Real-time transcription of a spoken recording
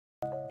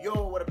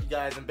Yo, what up you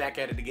guys? I'm back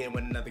at it again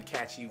with another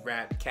catchy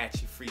rap,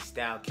 catchy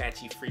freestyle,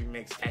 catchy free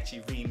mix, catchy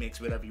remix,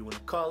 whatever you want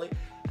to call it.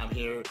 I'm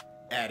here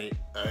at it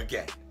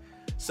again.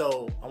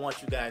 So I want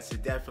you guys to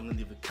definitely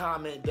leave a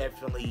comment,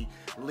 definitely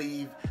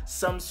leave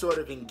some sort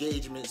of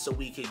engagement so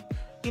we can,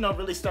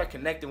 really start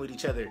connecting with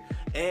each other.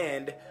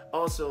 And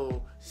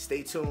also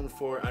stay tuned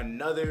for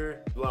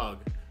another vlog.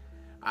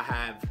 I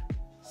have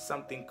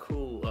something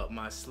cool up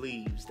my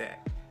sleeves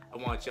that I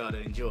want y'all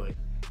to enjoy.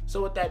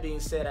 So with that being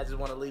said, I just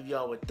want to leave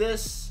y'all with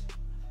this,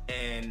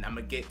 and I'm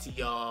gonna get to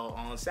y'all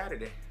on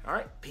Saturday. All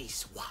right,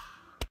 peace. Wow.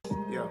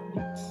 Yo.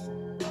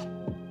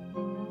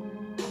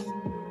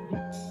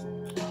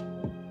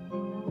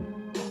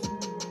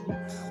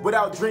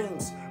 Without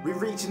dreams, we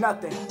reach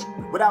nothing.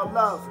 Without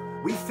love,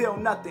 we feel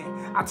nothing.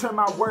 I turn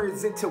my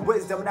words into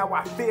wisdom, now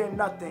I fear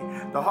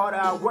nothing. The harder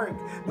I work,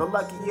 the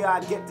luckier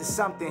I get to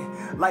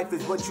something. Life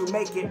is what you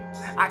make it.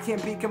 I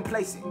can't be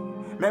complacent.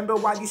 Remember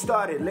why you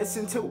started,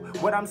 listen to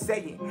what I'm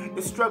saying.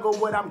 The struggle,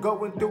 what I'm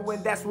going through,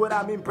 and that's what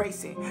I'm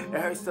embracing. It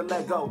hurts to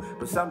let go,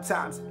 but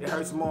sometimes it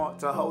hurts more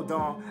to hold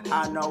on.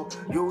 I know,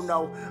 you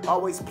know,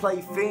 always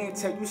play fair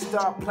until you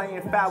start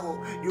playing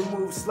foul. You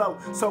move slow,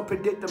 so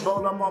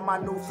predictable, I'm on my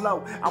new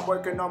flow. I'm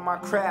working on my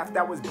craft,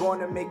 I was born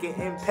to make an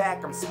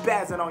impact. I'm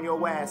spazzing on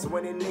your ass.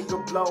 When a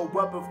nigga blow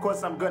up, of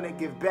course I'm gonna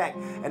give back.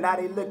 And now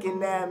they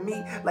looking at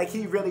me like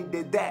he really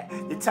did that.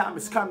 Your time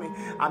is coming,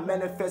 I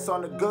manifest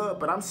on the good,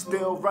 but I'm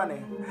still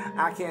running.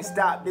 I can't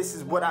stop, this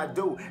is what I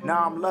do.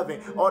 Now I'm loving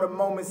all the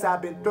moments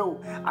I've been through.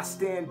 I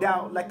stand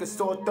out like a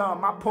sore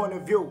thumb, my point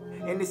of view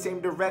in the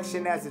same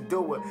direction as a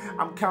doer.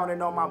 I'm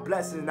counting on my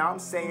blessings, now I'm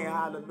saying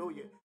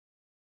hallelujah.